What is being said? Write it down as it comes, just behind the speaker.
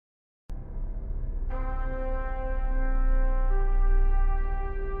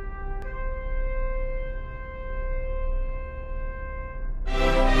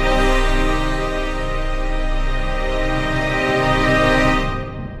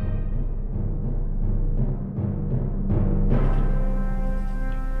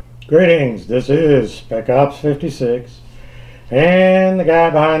Greetings, this is Spec Ops 56, and the guy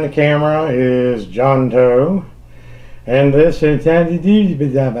behind the camera is John Toe, and this is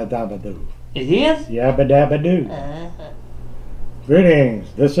It is? Yabba Dabba Doo.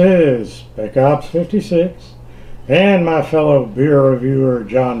 Greetings, this is Spec Ops 56, and my fellow beer reviewer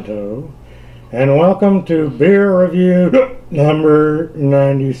John Toe, and welcome to beer review number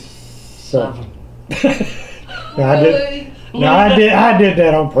 97. I did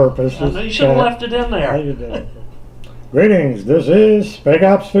that on purpose. You should have left it in there. I did that. Greetings, this is Spec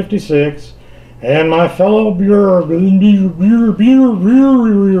Ops 56, and my fellow beer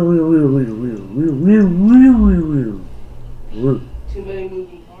Too many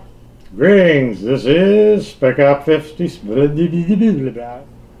moving parts. Greetings, this is Spec Ops 50.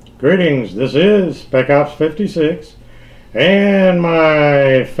 Greetings, this is Spec Ops 56, and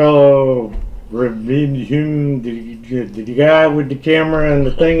my fellow the guy with the camera and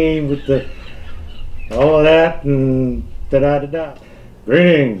the thingy with the all of that and da-da-da-da.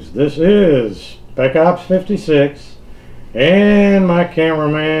 Greetings, this is Spec Ops 56, and my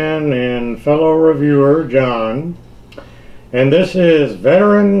cameraman and fellow reviewer John, and this is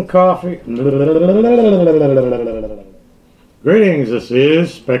Veteran Coffee. Greetings, this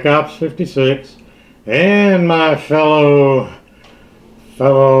is Spec Ops 56, and my fellow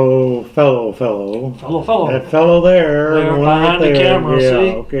that fellow there, They're behind the camera, yeah, see?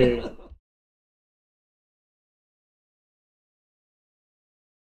 okay.